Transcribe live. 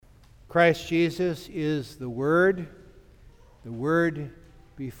Christ Jesus is the Word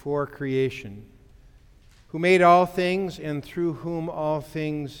before creation, who made all things and through whom all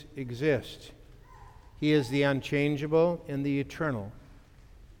things exist. He is the unchangeable and the eternal.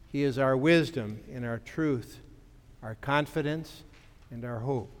 He is our wisdom and our truth, our confidence and our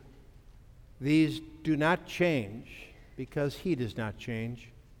hope. These do not change because he does not change.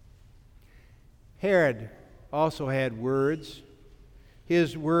 Herod also had words.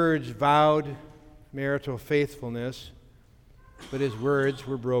 His words vowed marital faithfulness, but his words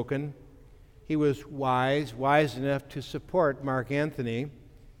were broken. He was wise enough to support Mark Antony,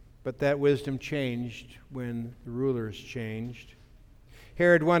 but that wisdom changed when the rulers changed.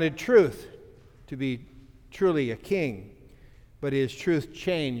 Herod wanted truth, to be truly a king, but his truth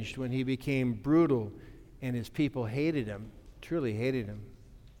changed when he became brutal and his people hated him, truly hated him.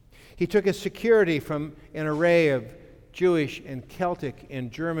 He took his security from an array of Jewish and Celtic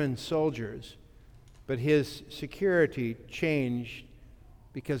and German soldiers, but his security changed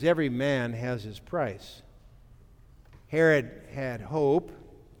because every man has his price. Herod had hope.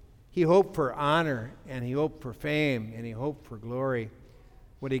 He hoped for honor, and he hoped for fame, and he hoped for glory.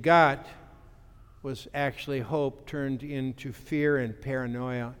 What he got was actually hope turned into fear and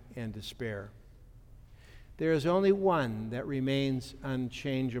paranoia and despair. There is only one that remains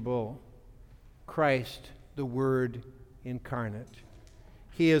unchangeable: Christ, the Word incarnate.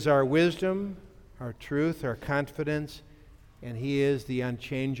 He is our wisdom, our truth, our confidence, and he is the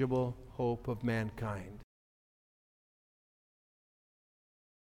unchangeable hope of mankind.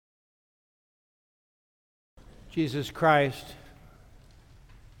 Jesus Christ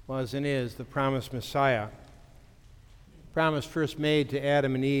was and is the promised Messiah, promise first made to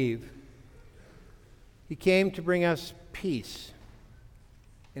Adam and Eve. He came to bring us peace,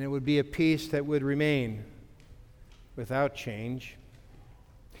 and it would be a peace that would remain without change.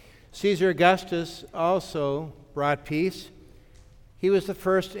 Caesar Augustus also brought peace. He was the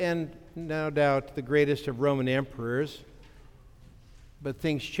first and no doubt the greatest of Roman emperors, but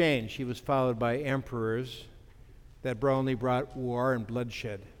things changed. He was followed by emperors that only brought war and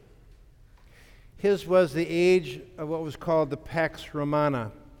bloodshed. His was the age of what was called the Pax Romana,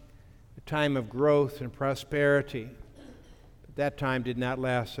 a time of growth and prosperity. But that time did not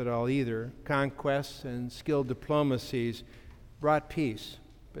last at all either. Conquests and skilled diplomacies brought peace,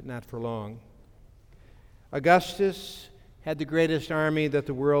 but not for long. Augustus had the greatest army that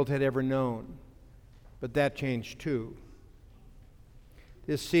the world had ever known, but that changed too.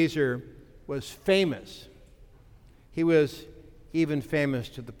 This Caesar was famous. He was even famous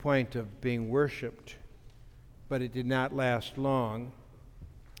to the point of being worshipped, but it did not last long.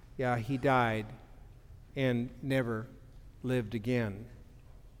 Yeah, he died and never lived again.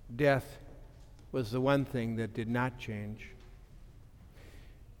 Death was the one thing that did not change.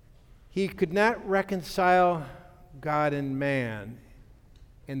 He could not reconcile God and man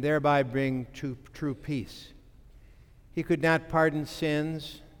and thereby bring true peace. He could not pardon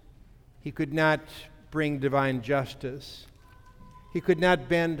sins. He could not bring divine justice. He could not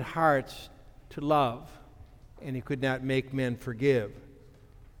bend hearts to love, and he could not make men forgive,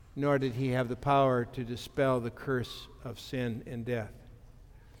 nor did he have the power to dispel the curse of sin and death.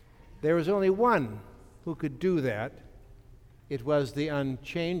 There was only one who could do that. It was the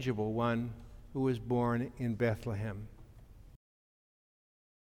unchangeable one who was born in Bethlehem.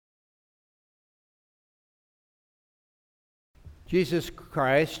 Jesus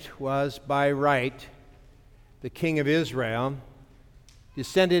Christ was by right the King of Israel,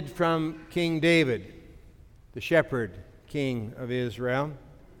 descended from King David, the shepherd king of Israel.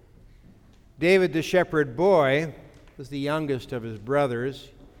 David, the shepherd boy, was the youngest of his brothers.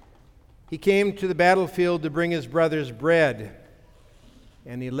 He came to the battlefield to bring his brothers bread,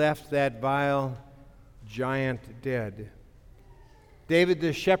 and he left that vile giant dead. David,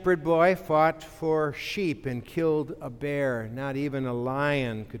 the shepherd boy, fought for sheep and killed a bear. Not even a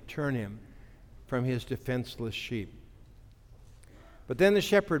lion could turn him from his defenseless sheep. But then the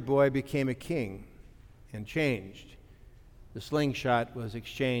shepherd boy became a king and changed. The slingshot was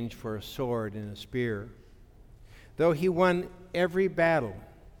exchanged for a sword and a spear. Though he won every battle,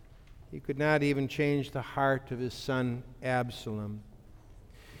 he could not even change the heart of his son Absalom.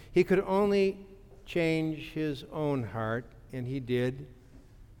 He could only change his own heart, and he did,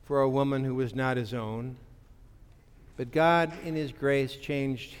 for a woman who was not his own. But God, in his grace,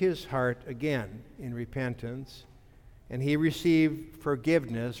 changed his heart again in repentance, and he received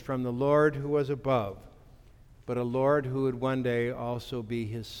forgiveness from the Lord who was above, but a Lord who would one day also be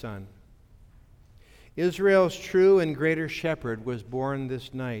his son. Israel's true and greater shepherd was born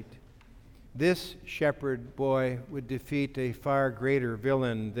this night. This shepherd boy would defeat a far greater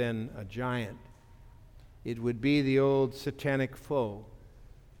villain than a giant. It would be the old satanic foe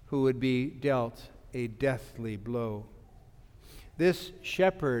who would be dealt a deathly blow. This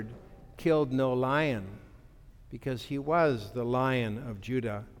shepherd killed no lion because he was the Lion of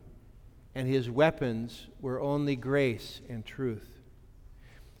Judah, and his weapons were only grace and truth.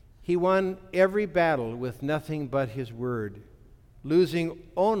 He won every battle with nothing but his word, losing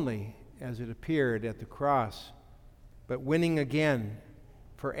only as it appeared at the cross, but winning again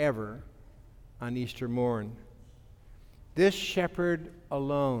forever on Easter morn. This shepherd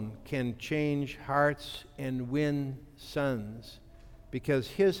alone can change hearts and win sons, because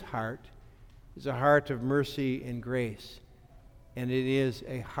his heart is a heart of mercy and grace, and it is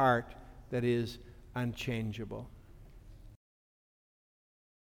a heart that is unchangeable.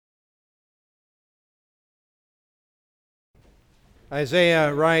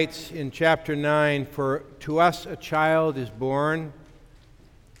 Isaiah writes in chapter 9, "For to us a child is born,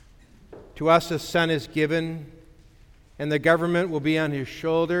 to us a son is given, and the government will be on his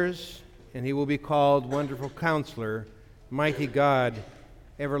shoulders, and he will be called Wonderful Counselor, Mighty God,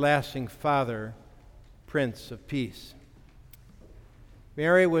 Everlasting Father, Prince of Peace."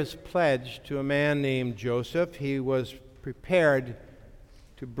 Mary was pledged to a man named Joseph. He was prepared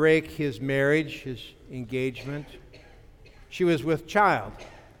to break his marriage, his engagement. She was with child,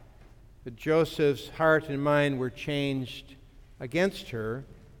 but Joseph's heart and mind were changed against her,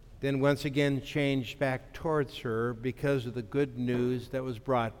 then once again changed back towards her because of the good news that was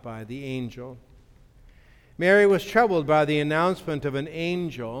brought by the angel. Mary was troubled by the announcement of an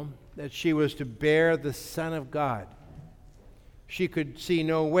angel that she was to bear the Son of God. She could see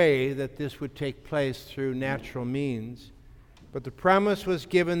no way that this would take place through natural means, but the promise was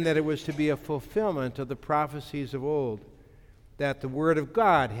given that it was to be a fulfillment of the prophecies of old, that the Word of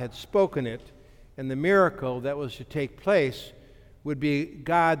God had spoken it, and the miracle that was to take place would be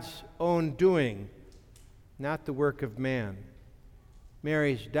God's own doing, not the work of man.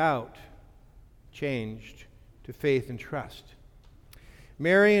 Mary's doubt changed to faith and trust.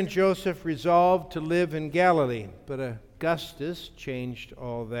 Mary and Joseph resolved to live in Galilee, but Augustus changed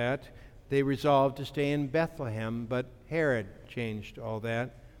all that. They resolved to stay in Bethlehem, but Herod changed all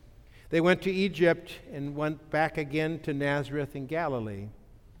that. They went to Egypt and went back again to Nazareth in Galilee.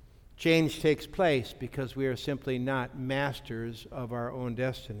 Change takes place because we are simply not masters of our own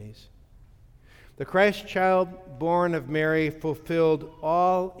destinies. The Christ child born of Mary fulfilled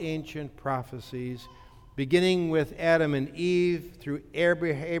all ancient prophecies, beginning with Adam and Eve, through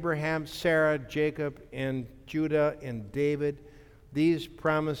Abraham, Sarah, Jacob, and Judah, and David. These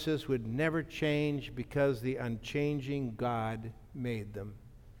promises would never change because the unchanging God made them.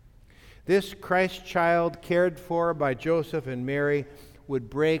 This Christ child, cared for by Joseph and Mary, would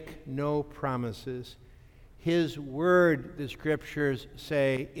break no promises. His word, the scriptures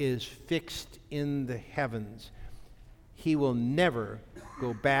say, is fixed in the heavens. He will never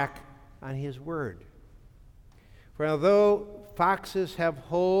go back on his word. For although foxes have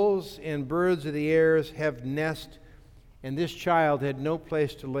holes and birds of the air have nests, and this child had no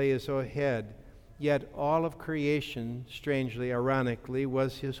place to lay his head, yet all of creation, strangely, ironically,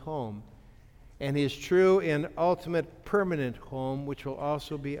 was his home. And his true and ultimate permanent home, which will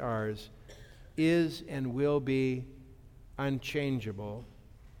also be ours, is and will be unchangeable,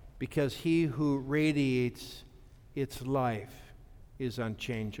 because he who radiates its life is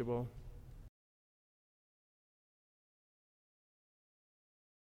unchangeable.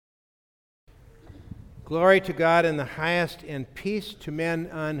 Glory to God in the highest, and peace to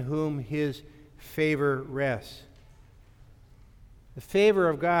men on whom his favor rests. The favor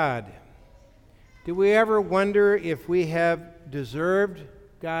of God. Do we ever wonder if we have deserved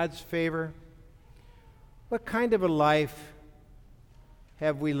God's favor? What kind of a life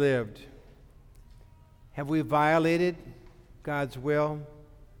have we lived? Have we violated God's will?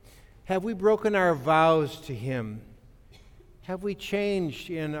 Have we broken our vows to Him? Have we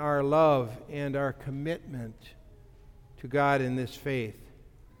changed in our love and our commitment to God in this faith?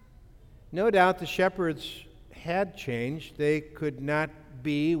 No doubt the shepherds had changed. They could not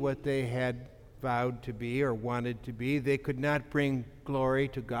be what they had vowed to be or wanted to be. They could not bring glory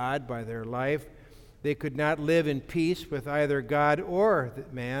to God by their life. They could not live in peace with either God or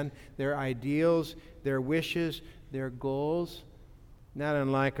man. Their ideals, their wishes, their goals, not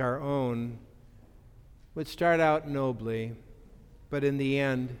unlike our own, would start out nobly, but in the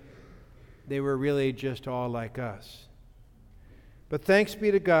end, they were really just all like us. But thanks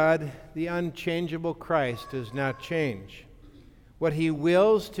be to God, the unchangeable Christ does not change. What he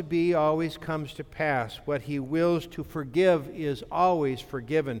wills to be always comes to pass. What he wills to forgive is always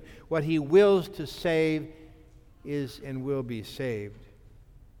forgiven. What he wills to save is and will be saved.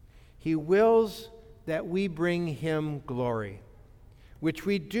 He wills that we bring him glory, which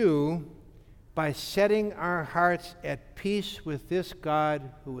we do by setting our hearts at peace with this God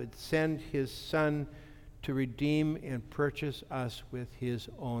who would send his Son to redeem and purchase us with his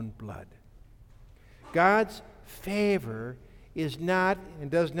own blood. God's favor is not and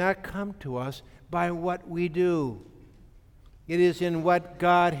does not come to us by what we do. It is in what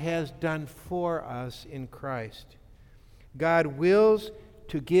God has done for us in Christ. God wills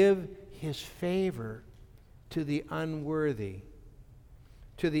to give his favor to the unworthy.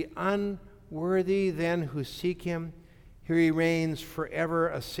 To the unworthy then who seek him, he remains forever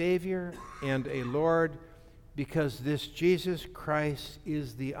a Savior and a Lord, because this Jesus Christ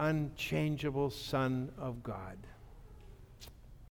is the unchangeable Son of God.